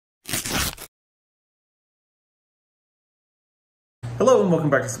Hello and welcome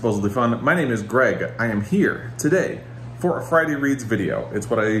back to Supposedly Fun. My name is Greg. I am here today for a Friday Reads video. It's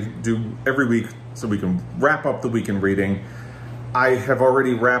what I do every week so we can wrap up the week in reading. I have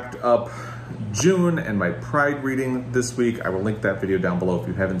already wrapped up June and my Pride reading this week. I will link that video down below if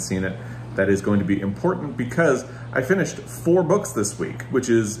you haven't seen it. That is going to be important because I finished 4 books this week, which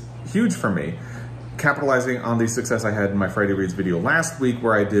is huge for me. Capitalizing on the success I had in my Friday Reads video last week,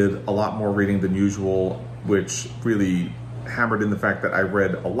 where I did a lot more reading than usual, which really hammered in the fact that I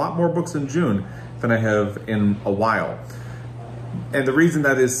read a lot more books in June than I have in a while. And the reason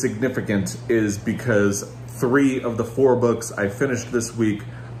that is significant is because 3 of the 4 books I finished this week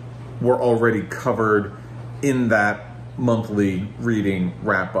were already covered in that monthly reading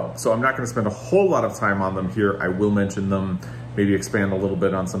wrap up. So I'm not going to spend a whole lot of time on them here. I will mention them, maybe expand a little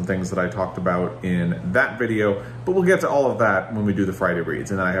bit on some things that I talked about in that video, but we'll get to all of that when we do the Friday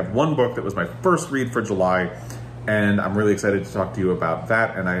Reads. And then I have one book that was my first read for July, and I'm really excited to talk to you about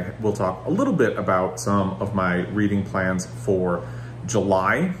that. And I will talk a little bit about some of my reading plans for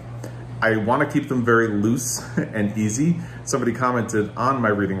July. I want to keep them very loose and easy. Somebody commented on my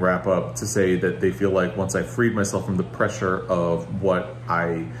reading wrap up to say that they feel like once I freed myself from the pressure of what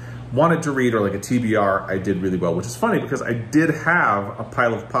I wanted to read, or like a TBR, I did really well, which is funny because I did have a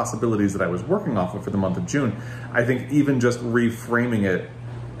pile of possibilities that I was working off of for the month of June. I think even just reframing it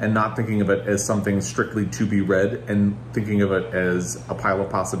and not thinking of it as something strictly to be read and thinking of it as a pile of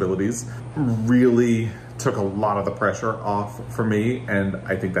possibilities really took a lot of the pressure off for me, and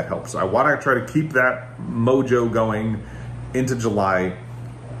I think that helps. So I want to try to keep that mojo going into July,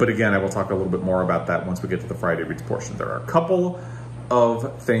 but again, I will talk a little bit more about that once we get to the Friday Reads portion. There are a couple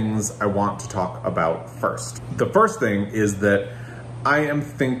of things I want to talk about first. The first thing is that I am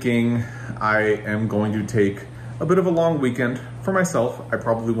thinking I am going to take a bit of a long weekend for myself. I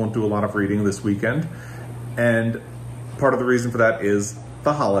probably won't do a lot of reading this weekend, and part of the reason for that is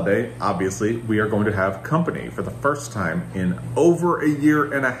the holiday. Obviously, we are going to have company for the first time in over a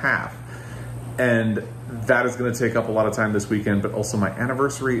year and a half, and that is going to take up a lot of time this weekend, but also my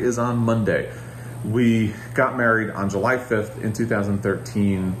anniversary is on Monday. We got married on July 5th in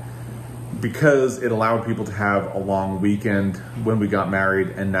 2013 because it allowed people to have a long weekend when we got married,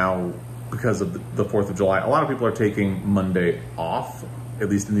 and now because of the 4th of July, a lot of people are taking Monday off, at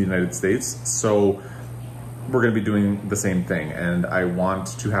least in the United States. So we're going to be doing the same thing, and I want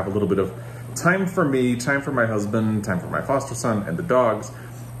to have a little bit of time for me, time for my husband, time for my foster son and the dogs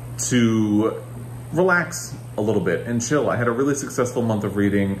to relax a little bit and chill. I had a really successful month of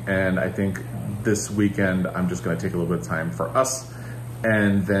reading, and I think this weekend I'm just going to take a little bit of time for us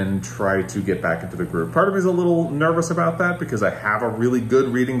and then try to get back into the groove. Part of me is a little nervous about that because I have a really good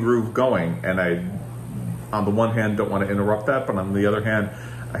reading groove going, and I, on the one hand, don't want to interrupt that, but on the other hand,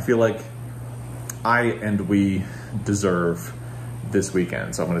 I feel like I and we deserve this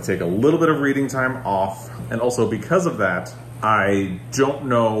weekend. So I'm going to take a little bit of reading time off, and also because of that, I don't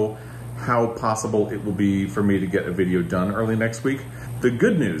know how possible it will be for me to get a video done early next week. The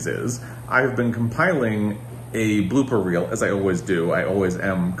good news is I have been compiling a blooper reel, as I always do. I always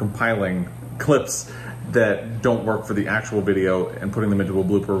am compiling clips that don't work for the actual video and putting them into a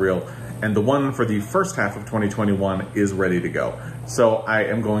blooper reel. And the one for the first half of 2021 is ready to go. So I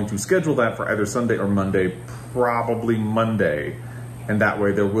am going to schedule that for either Sunday or Monday, probably Monday. And that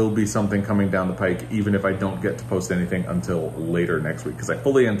way there will be something coming down the pike, even if I don't get to post anything until later next week, because I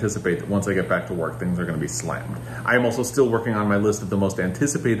fully anticipate that once I get back to work, things are going to be slammed. I am also still working on my list of the most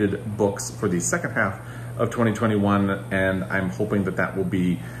anticipated books for the second half of 2021, and I'm hoping that that will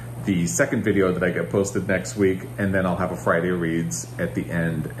be the second video that I get posted next week, and then I'll have a Friday Reads at the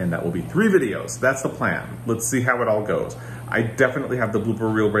end, and that will be 3 videos. That's the plan. Let's see how it all goes. I definitely have the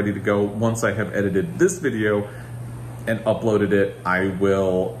blooper reel ready to go. Once I have edited this video and uploaded it, I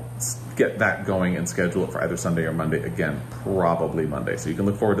will get that going and schedule it for either Sunday or Monday. Again, probably Monday, so you can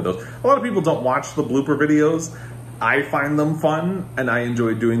look forward to those. A lot of people don't watch the blooper videos. I find them fun and I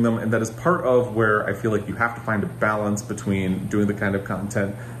enjoy doing them, and that is part of where I feel like you have to find a balance between doing the kind of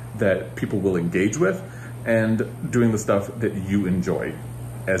content that people will engage with and doing the stuff that you enjoy.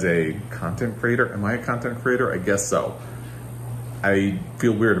 As a content creator, am I a content creator? I guess so. I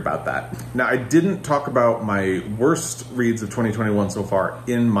feel weird about that. Now, I didn't talk about my worst reads of 2021 so far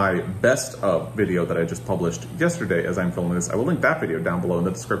in my best of video that I just published yesterday as I'm filming this. I will link that video down below in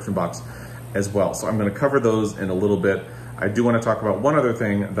the description box as well. So I'm going to cover those in a little bit. I do want to talk about one other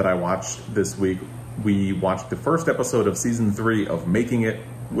thing that I watched this week. We watched the first episode of season 3 of Making It,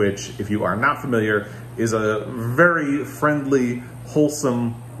 which, if you are not familiar, is a very friendly,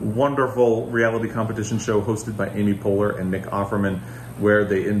 wholesome, wonderful reality competition show hosted by Amy Poehler and Nick Offerman, where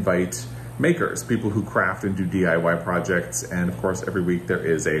they invite makers, people who craft and do DIY projects. And of course, every week there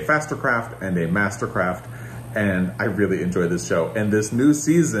is a faster craft and a master craft. And I really enjoy this show. And this new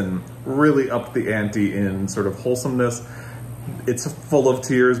season really upped the ante in sort of wholesomeness. It's full of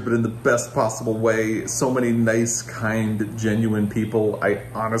tears, but in the best possible way. So many nice, kind, genuine people. I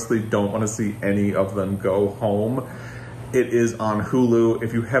honestly don't want to see any of them go home. It is on Hulu.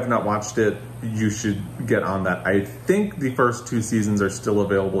 If you have not watched it, you should get on that. I think the first 2 seasons are still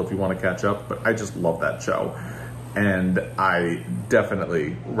available if you want to catch up, but I just love that show. And I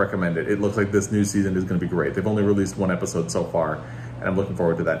definitely recommend it. It looks like this new season is going to be great. They've only released 1 episode so far, and I'm looking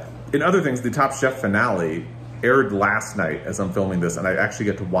forward to that. In other things, the Top Chef finale aired last night as I'm filming this, and I actually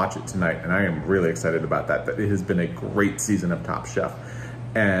get to watch it tonight, and I am really excited about that. That it has been a great season of Top Chef,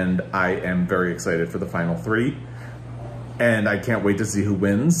 and I am very excited for the final 3, and I can't wait to see who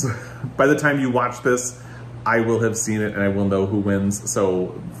wins. By the time you watch this, I will have seen it and I will know who wins,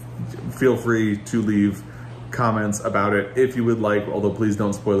 so feel free to leave comments about it if you would like, although please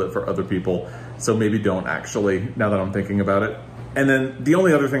don't spoil it for other people. So maybe don't, actually, now that I'm thinking about it. And then the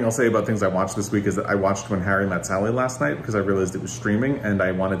only other thing I'll say about things I watched this week is that I watched When Harry Met Sally last night because I realized it was streaming and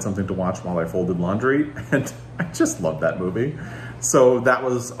I wanted something to watch while I folded laundry, and I just love that movie. So that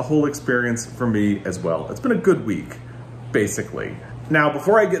was a whole experience for me as well. It's been a good week, basically. Now,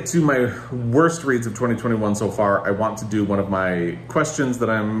 before I get to my worst reads of 2021 so far, I want to do one of my questions that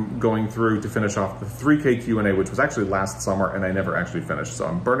I'm going through to finish off the 3K Q&A, which was actually last summer and I never actually finished. So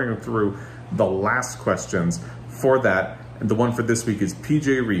I'm burning through the last questions for that. And the one for this week is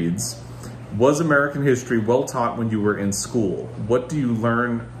PJ reads, was American history well taught when you were in school? What do you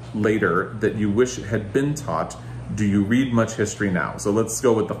learn later that you wish had been taught? Do you read much history now? So let's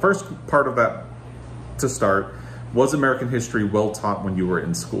go with the first part of that to start. Was American history well taught when you were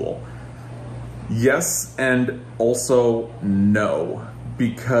in school? Yes, and also no,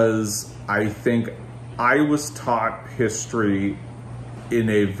 because I think I was taught history in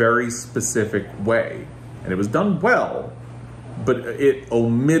a very specific way, and it was done well, but it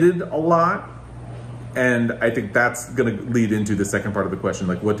omitted a lot. And I think that's going to lead into the second part of the question,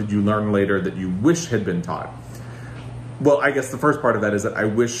 like, what did you learn later that you wish had been taught? Well, I guess the first part of that is that I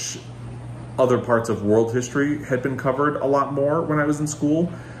wish other parts of world history had been covered a lot more when I was in school.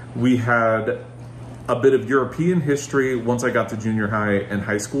 We had a bit of European history once I got to junior high and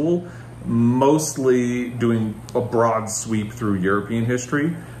high school, mostly doing a broad sweep through European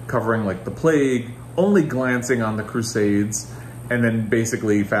history, covering like the plague, only glancing on the Crusades, and then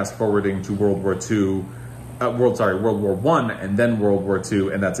basically fast forwarding to World War I and then World War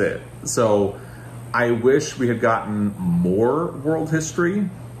II, and that's it. So I wish we had gotten more world history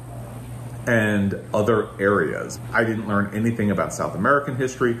and other areas. I didn't learn anything about South American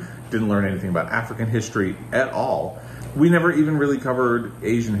history, didn't learn anything about African history at all. We never even really covered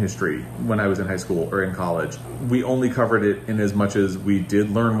Asian history when I was in high school or in college. We only covered it in as much as we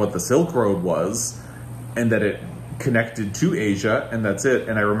did learn what the Silk Road was and that it connected to Asia, and that's it.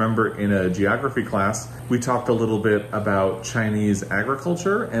 And I remember in a geography class, we talked a little bit about Chinese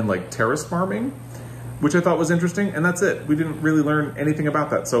agriculture and like terrace farming, which I thought was interesting, and that's it. We didn't really learn anything about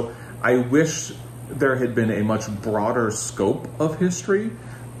that. So I wish there had been a much broader scope of history,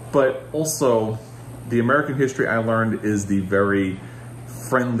 but also the American history I learned is the very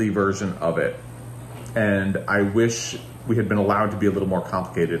friendly version of it. And I wish we had been allowed to be a little more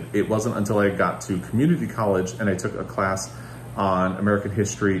complicated. It wasn't until I got to community college and I took a class on American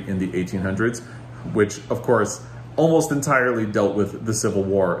history in the 1800s, which of course almost entirely dealt with the Civil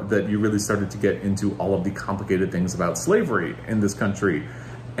War, that you really started to get into all of the complicated things about slavery in this country.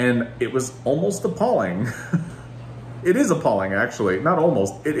 And it was almost appalling. It is appalling, actually. Not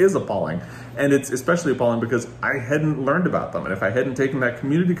almost, it is appalling. And it's especially appalling because I hadn't learned about them. And if I hadn't taken that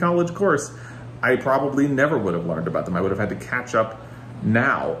community college course, I probably never would have learned about them. I would have had to catch up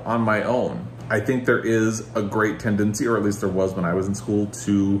now on my own. I think there is a great tendency, or at least there was when I was in school,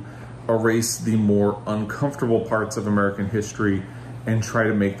 to erase the more uncomfortable parts of American history and try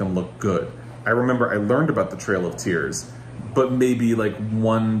to make them look good. I remember I learned about the Trail of Tears, but maybe like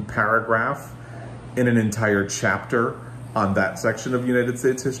one paragraph in an entire chapter on that section of United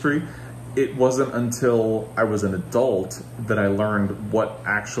States history. It wasn't until I was an adult that I learned what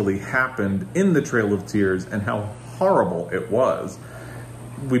actually happened in the Trail of Tears and how horrible it was.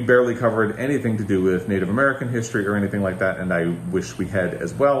 We barely covered anything to do with Native American history or anything like that, and I wish we had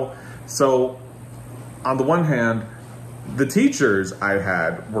as well. So on the one hand, the teachers I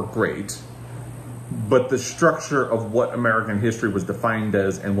had were great, but the structure of what American history was defined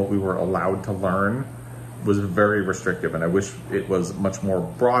as and what we were allowed to learn was very restrictive, and I wish it was much more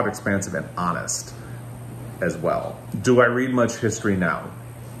broad, expansive, and honest as well. Do I read much history now?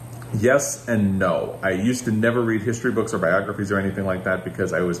 Yes and no. I used to never read history books or biographies or anything like that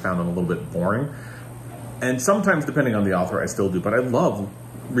because I always found them a little bit boring. And sometimes, depending on the author, I still do. But I love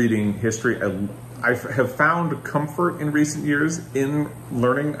reading history. I have found comfort in recent years in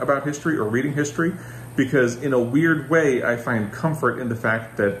learning about history or reading history because in a weird way, I find comfort in the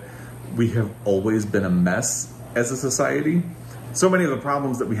fact that we have always been a mess as a society. So many of the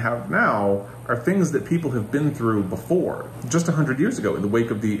problems that we have now are things that people have been through before. Just 100 years ago, in the wake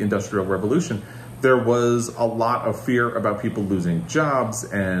of the Industrial Revolution, there was a lot of fear about people losing jobs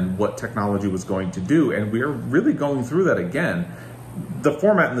and what technology was going to do, and we are really going through that again. The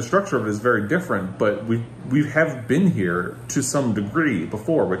format and the structure of it is very different, but we have been here to some degree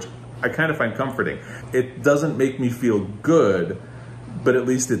before, which I kind of find comforting. It doesn't make me feel good, but at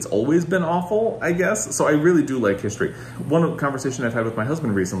least it's always been awful, I guess. So I really do like history. One conversation I've had with my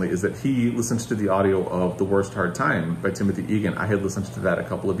husband recently is that he listens to the audio of The Worst Hard Time by Timothy Egan. I had listened to that a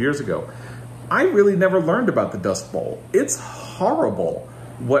couple of years ago. I really never learned about the Dust Bowl. It's horrible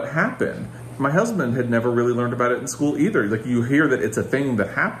what happened. My husband had never really learned about it in school either. Like, you hear that it's a thing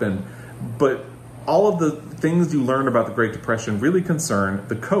that happened, but all of the things you learn about the Great Depression really concern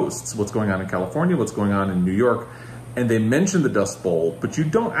the coasts, what's going on in California, what's going on in New York. And they mention the Dust Bowl, but you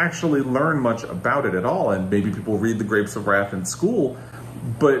don't actually learn much about it at all. And maybe people read The Grapes of Wrath in school,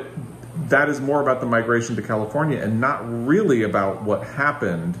 but that is more about the migration to California and not really about what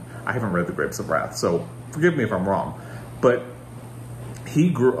happened. I haven't read The Grapes of Wrath, so forgive me if I'm wrong. But he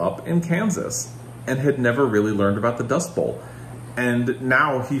grew up in Kansas and had never really learned about the Dust Bowl. And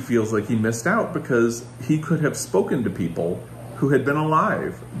now he feels like he missed out because he could have spoken to people who had been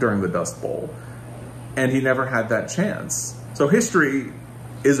alive during the Dust Bowl. And he never had that chance. So history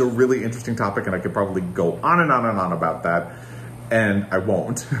is a really interesting topic, and I could probably go on and on and on about that. And I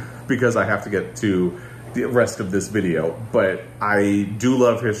won't, because I have to get to the rest of this video. But I do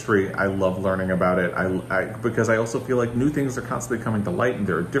love history. I love learning about it. Because I also feel like new things are constantly coming to light, and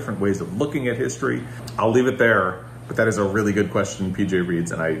there are different ways of looking at history. I'll leave it there, but that is a really good question, PJ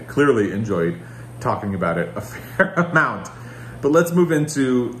reads, and I clearly enjoyed talking about it a fair amount. But let's move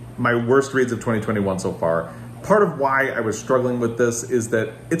into my worst reads of 2021 so far. Part of why I was struggling with this is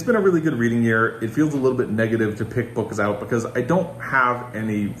that it's been a really good reading year. It feels a little bit negative to pick books out because I don't have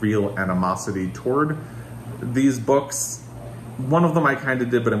any real animosity toward these books. One of them I kind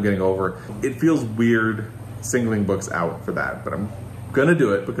of did, but I'm getting over. It feels weird singling books out for that, but I'm gonna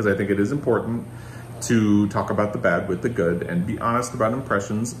do it because I think it is important to talk about the bad with the good and be honest about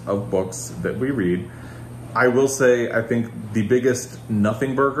impressions of books that we read. I will say, I think the biggest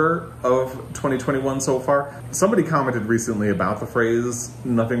nothing burger of 2021 so far, somebody commented recently about the phrase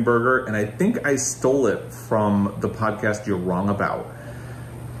nothing burger, and I think I stole it from the podcast You're Wrong About.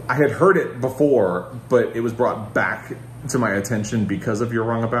 I had heard it before, but it was brought back to my attention because of You're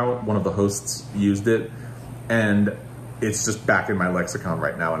Wrong About. One of the hosts used it, and it's just back in my lexicon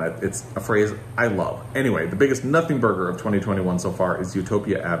right now, and it's a phrase I love. Anyway, the biggest nothing burger of 2021 so far is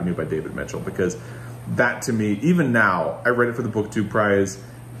Utopia Avenue by David Mitchell, because that to me, even now, I read it for the BookTube Prize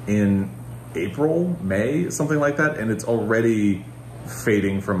in April, May, something like that, and it's already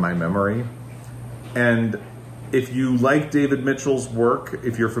fading from my memory. And if you like David Mitchell's work,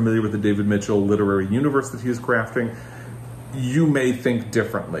 if you're familiar with the David Mitchell literary universe that he is crafting, you may think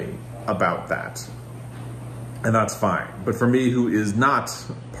differently about that. And that's fine. But for me, who is not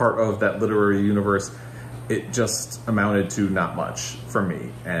part of that literary universe, it just amounted to not much for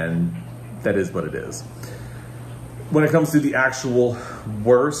me. And that is what it is. When it comes to the actual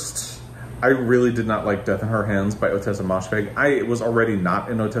worst, I really did not like Death in Her Hands by Ottessa Moshfegh. I was already not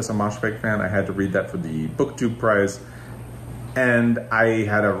an Ottessa Moshfegh fan. I had to read that for the BookTube Prize. And I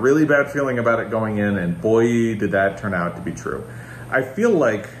had a really bad feeling about it going in, and boy, did that turn out to be true. I feel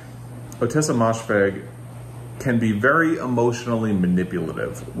like Ottessa Moshfegh can be very emotionally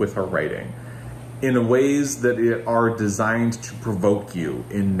manipulative with her writing in ways that are designed to provoke you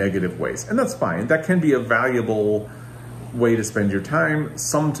in negative ways. And that's fine. That can be a valuable way to spend your time.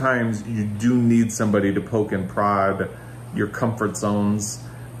 Sometimes you do need somebody to poke and prod your comfort zones.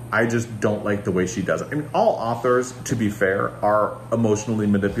 I just don't like the way she does it. I mean, all authors, to be fair, are emotionally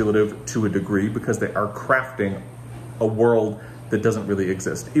manipulative to a degree because they are crafting a world that doesn't really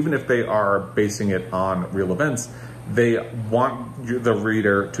exist. Even if they are basing it on real events, they want the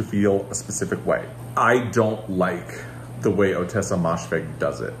reader to feel a specific way. I don't like the way Ottessa Moshfegh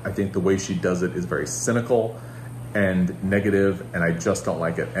does it. I think the way she does it is very cynical and negative, and I just don't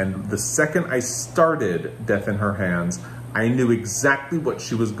like it. And the second I started Death in Her Hands, I knew exactly what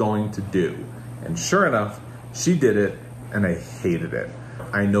she was going to do. And sure enough, she did it, and I hated it.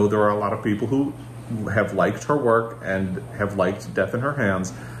 I know there are a lot of people who have liked her work and have liked Death in Her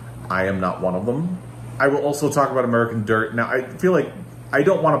Hands. I am not one of them. I will also talk about American Dirt. Now, I feel like I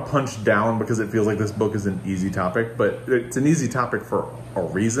don't want to punch down because it feels like this book is an easy topic, but it's an easy topic for a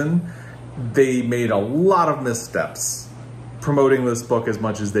reason. They made a lot of missteps promoting this book as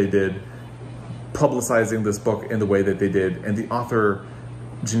much as they did, publicizing this book in the way that they did, and the author,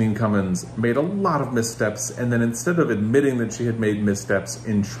 Jeanine Cummins, made a lot of missteps, and then instead of admitting that she had made missteps,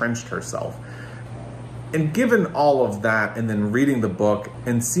 entrenched herself. And given all of that, and then reading the book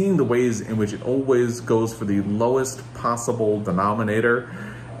and seeing the ways in which it always goes for the lowest possible denominator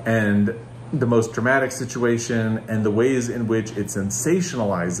and the most dramatic situation, and the ways in which it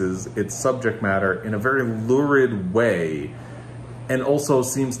sensationalizes its subject matter in a very lurid way, and also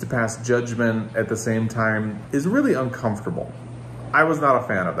seems to pass judgment at the same time, is really uncomfortable. I was not a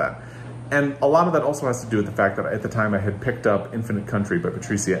fan of that. And a lot of that also has to do with the fact that at the time I had picked up Infinite Country by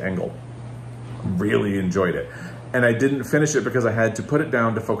Patricia Engel. Really enjoyed it. And I didn't finish it because I had to put it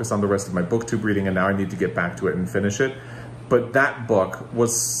down to focus on the rest of my booktube reading, and now I need to get back to it and finish it. But that book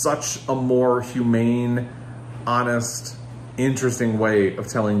was such a more humane, honest, interesting way of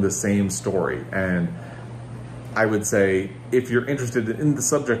telling the same story. And I would say, if you're interested in the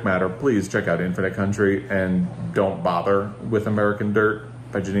subject matter, please check out Infinite Country and don't bother with American Dirt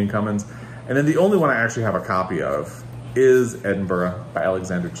by Jeanine Cummins. And then the only one I actually have a copy of is Edinburgh by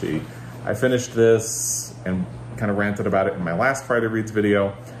Alexander Chee. I finished this and kind of ranted about it in my last Friday Reads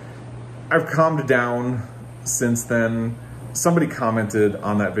video. I've calmed down since then. Somebody commented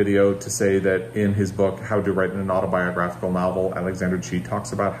on that video to say that in his book, How to Write an Autobiographical Novel, Alexander Chee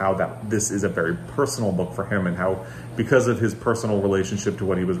talks about how that this is a very personal book for him, and how, because of his personal relationship to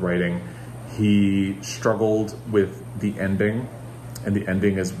what he was writing, he struggled with the ending, and the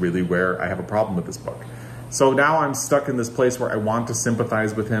ending is really where I have a problem with this book. So now I'm stuck in this place where I want to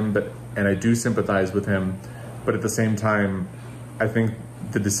sympathize with him, and I do sympathize with him, but at the same time, I think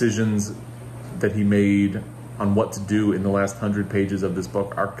the decisions that he made on what to do in the last 100 pages of this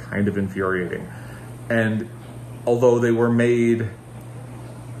book are kind of infuriating. And although they were made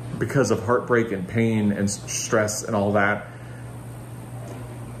because of heartbreak and pain and stress and all that,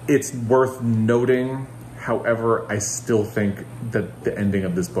 it's worth noting. However, I still think that the ending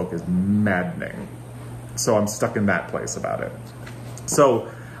of this book is maddening. So I'm stuck in that place about it.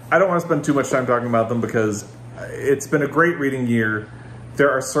 So I don't want to spend too much time talking about them because it's been a great reading year. There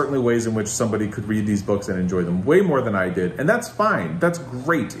are certainly ways in which somebody could read these books and enjoy them way more than I did, and that's fine. That's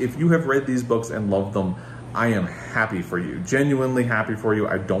great. If you have read these books and loved them, I am happy for you, genuinely happy for you.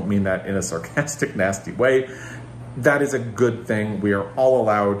 I don't mean that in a sarcastic, nasty way. That is a good thing. We are all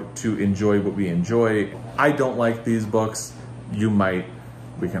allowed to enjoy what we enjoy. I don't like these books. You might.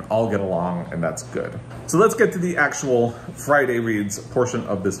 We can all get along, and that's good. So let's get to the actual Friday Reads portion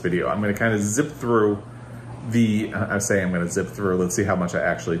of this video. I'm going to kind of zip through let's see how much I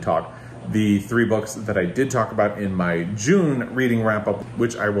actually talk. The 3 books that I did talk about in my June reading wrap-up,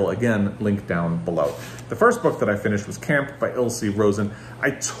 which I will again link down below. The first book that I finished was Camp by Elsie Rosen. I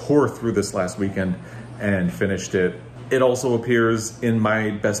tore through this last weekend and finished it. It also appears in my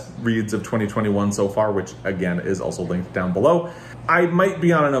best reads of 2021 so far, which again is also linked down below. I might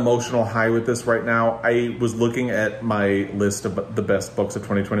be on an emotional high with this right now. I was looking at my list of the best books of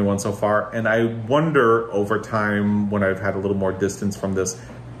 2021 so far, and I wonder over time, when I've had a little more distance from this,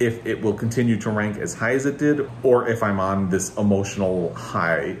 if it will continue to rank as high as it did, or if I'm on this emotional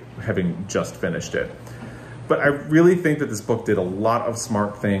high having just finished it. But I really think that this book did a lot of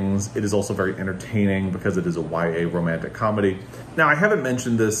smart things. It is also very entertaining because it is a YA romantic comedy. Now, I haven't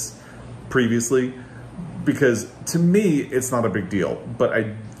mentioned this previously because to me, it's not a big deal, but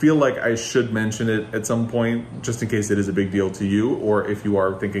I feel like I should mention it at some point just in case it is a big deal to you, or if you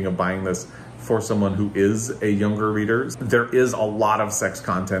are thinking of buying this for someone who is a younger reader. There is a lot of sex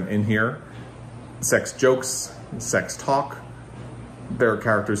content in here. Sex jokes, sex talk. There are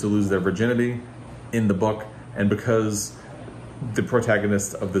characters who lose their virginity in the book, and because the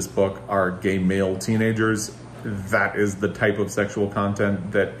protagonists of this book are gay male teenagers, that is the type of sexual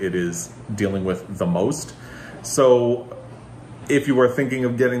content that it is dealing with the most. So if you are thinking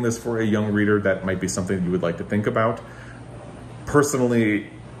of getting this for a young reader, that might be something you would like to think about. Personally,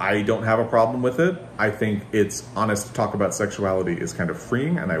 I don't have a problem with it. I think it's honest talk about sexuality is kind of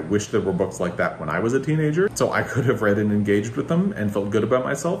freeing, and I wish there were books like that when I was a teenager, so I could have read and engaged with them and felt good about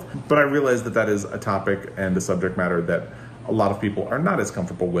myself. But I realize that that is a topic and a subject matter that a lot of people are not as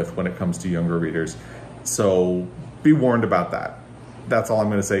comfortable with when it comes to younger readers. So be warned about that. That's all I'm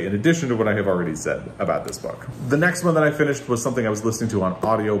going to say in addition to what I have already said about this book. The next one that I finished was something I was listening to on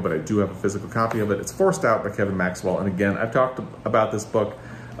audio, but I do have a physical copy of it. It's Forced Out by Kevin Maxwell. And again, I've talked about this book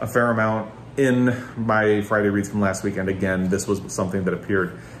a fair amount in my Friday Reads from last week. And again, this was something that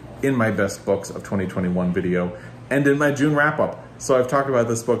appeared in my best books of 2021 video and in my June wrap-up. So I've talked about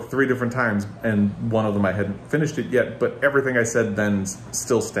this book 3 different times, and one of them I hadn't finished it yet, but everything I said then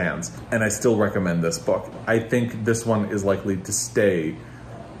still stands, and I still recommend this book. I think this one is likely to stay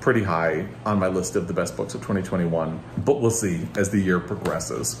pretty high on my list of the best books of 2021, but we'll see as the year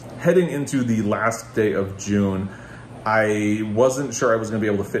progresses. Heading into the last day of June, I wasn't sure I was gonna be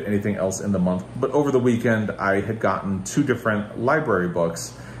able to fit anything else in the month, but over the weekend I had gotten 2 different library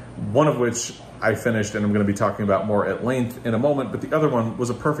books, one of which I finished and I'm gonna be talking about more at length in a moment, but the other one was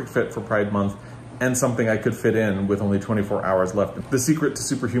a perfect fit for Pride Month and something I could fit in with only 24 hours left. The Secret to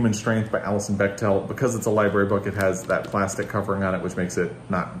Superhuman Strength by Alison Bechdel. Because it's a library book, it has that plastic covering on it, which makes it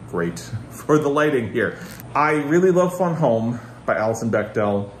not great for the lighting here. I really love Fun Home by Alison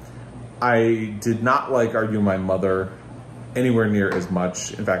Bechdel. I did not like Are You My Mother anywhere near as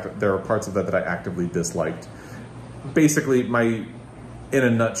much. In fact, there are parts of that that I actively disliked. Basically, my, in a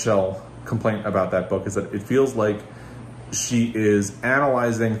nutshell, complaint about that book is that it feels like she is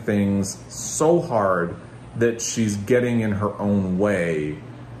analyzing things so hard that she's getting in her own way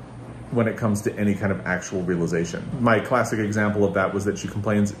when it comes to any kind of actual realization. My classic example of that was that she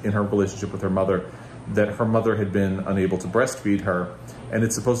complains in her relationship with her mother that her mother had been unable to breastfeed her, and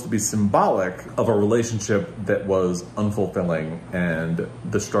it's supposed to be symbolic of a relationship that was unfulfilling and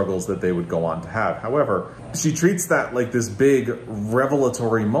the struggles that they would go on to have. However, she treats that like this big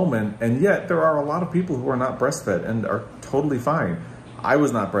revelatory moment, and yet there are a lot of people who are not breastfed and are totally fine. I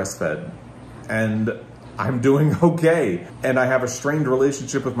was not breastfed, and I'm doing okay. And I have a strained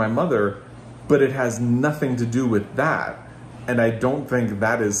relationship with my mother, but it has nothing to do with that. And I don't think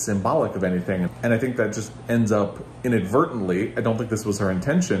that is symbolic of anything. And I think that just ends up inadvertently, I don't think this was her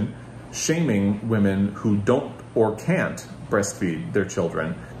intention, shaming women who don't or can't breastfeed their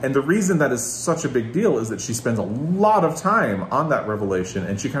children. And the reason that is such a big deal is that she spends a lot of time on that revelation,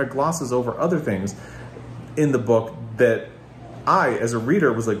 and she kind of glosses over other things in the book that I, as a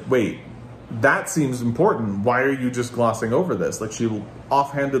reader, was like, wait, that seems important. Why are you just glossing over this? Like, she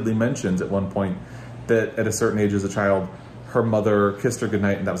offhandedly mentions at one point that at a certain age as a child, her mother kissed her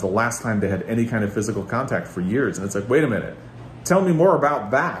goodnight, and that was the last time they had any kind of physical contact for years. And it's like, wait a minute, tell me more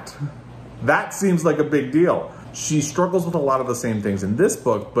about that. That seems like a big deal. She struggles with a lot of the same things in this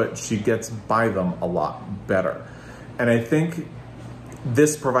book, but she gets by them a lot better. And I think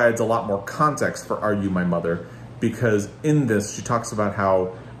this provides a lot more context for Are You My Mother, because in this, she talks about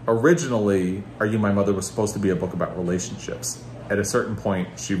how originally Are You My Mother was supposed to be a book about relationships. At a certain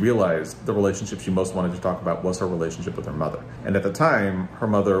point, she realized the relationship she most wanted to talk about was her relationship with her mother. And at the time, her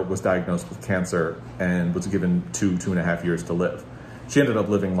mother was diagnosed with cancer and was given 2.5 years to live. She ended up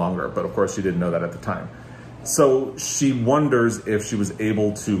living longer, but of course she didn't know that at the time. So she wonders if she was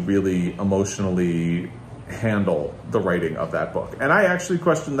able to really emotionally handle the writing of that book. And I actually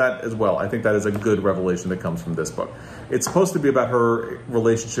question that as well. I think that is a good revelation that comes from this book. It's supposed to be about her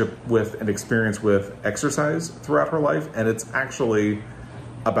relationship with and experience with exercise throughout her life, and it's actually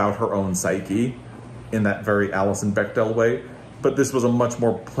about her own psyche in that very Alison Bechdel way. But this was a much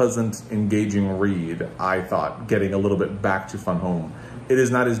more pleasant, engaging read, I thought, getting a little bit back to Fun Home. It is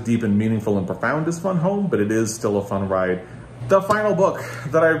not as deep and meaningful and profound as Fun Home, but it is still a fun ride. The final book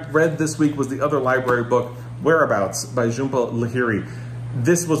that I read this week was the other library book, Whereabouts by Jhumpa Lahiri.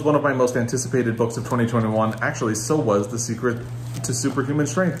 This was one of my most anticipated books of 2021. Actually, so was The Secret to Superhuman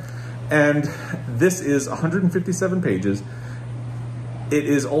Strength. And this is 157 pages. It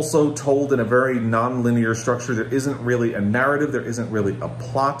is also told in a very non-linear structure. There isn't really a narrative. There isn't really a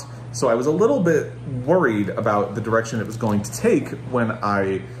plot. So I was a little bit worried about the direction it was going to take when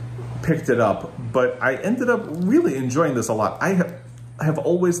I picked it up, but I ended up really enjoying this a lot. I have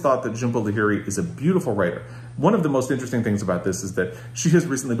always thought that Jhumpa Lahiri is a beautiful writer. One of the most interesting things about this is that she has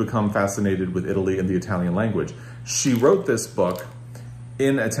recently become fascinated with Italy and the Italian language. She wrote this book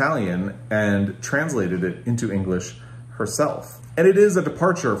in Italian and translated it into English herself. And it is a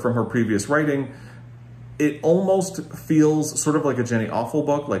departure from her previous writing. It almost feels sort of like a Jenny Offal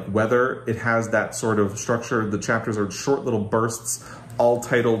book, like Weather. It has that sort of structure. The chapters are short little bursts, all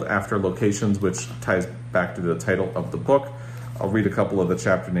titled after locations, which ties back to the title of the book. I'll read a couple of the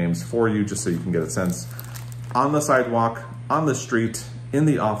chapter names for you just so you can get a sense. On the sidewalk, on the street, in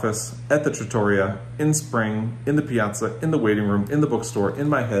the office, at the trattoria, in spring, in the piazza, in the waiting room, in the bookstore, in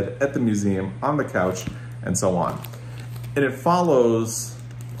my head, at the museum, on the couch, and so on. And it follows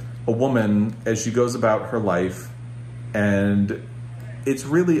a woman as she goes about her life, and it's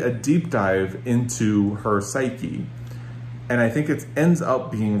really a deep dive into her psyche. And I think it ends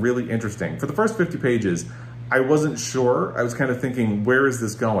up being really interesting. For the first 50 pages, I wasn't sure. I was kind of thinking, where is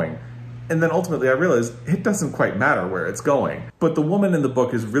this going? And then ultimately I realized it doesn't quite matter where it's going. But the woman in the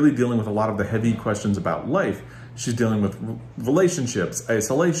book is really dealing with a lot of the heavy questions about life. She's dealing with relationships,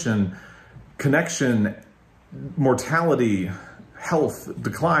 isolation, connection, mortality, health,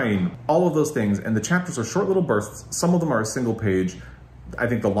 decline, all of those things. And the chapters are short little bursts. Some of them are a single page. I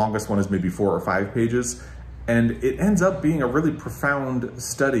think the longest one is maybe 4 or 5 pages. And it ends up being a really profound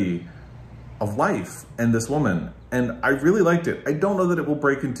study of life and this woman. And I really liked it. I don't know that it will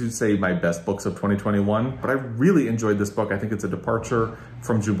break into, say, my best books of 2021, but I really enjoyed this book. I think it's a departure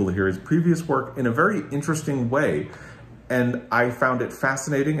from Jhumpa Lahiri's previous work in a very interesting way. And I found it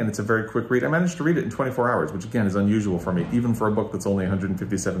fascinating, and it's a very quick read. I managed to read it in 24 hours, which again is unusual for me, even for a book that's only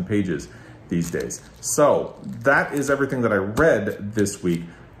 157 pages these days. So that is everything that I read this week.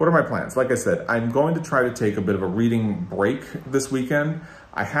 What are my plans? Like I said, I'm going to try to take a bit of a reading break this weekend.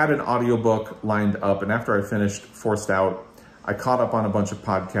 I had an audiobook lined up, and after I finished Forced Out, I caught up on a bunch of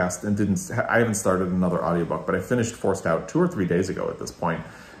podcasts and I haven't started another audiobook, but I finished Forced Out 2 or 3 days ago at this point.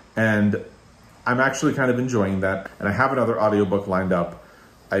 And I'm actually kind of enjoying that. And I have another audiobook lined up.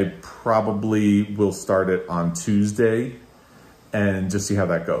 I probably will start it on Tuesday and just see how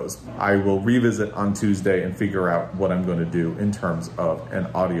that goes. I will revisit on Tuesday and figure out what I'm going to do in terms of an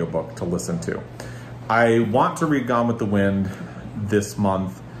audiobook to listen to. I want to read Gone with the Wind this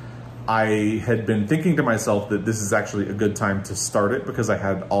month. I had been thinking to myself that this is actually a good time to start it because I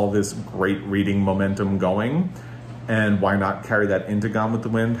had all this great reading momentum going, and why not carry that into Gone with the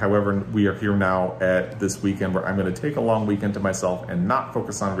Wind? However, we are here now at this weekend where I'm going to take a long weekend to myself and not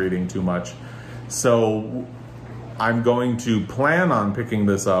focus on reading too much. So I'm going to plan on picking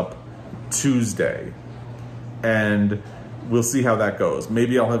this up Tuesday, and we'll see how that goes.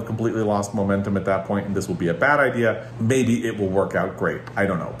 Maybe I'll have completely lost momentum at that point and this will be a bad idea. Maybe it will work out great. I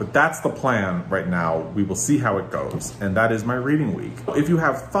don't know. But that's the plan right now. We will see how it goes. And that is my reading week. If you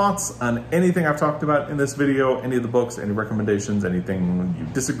have thoughts on anything I've talked about in this video, any of the books, any recommendations, anything you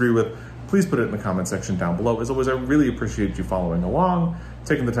disagree with, please put it in the comment section down below. As always, I really appreciate you following along,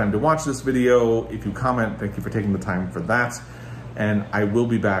 taking the time to watch this video. If you comment, thank you for taking the time for that. And I will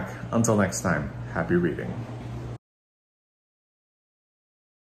be back. Until next time, happy reading.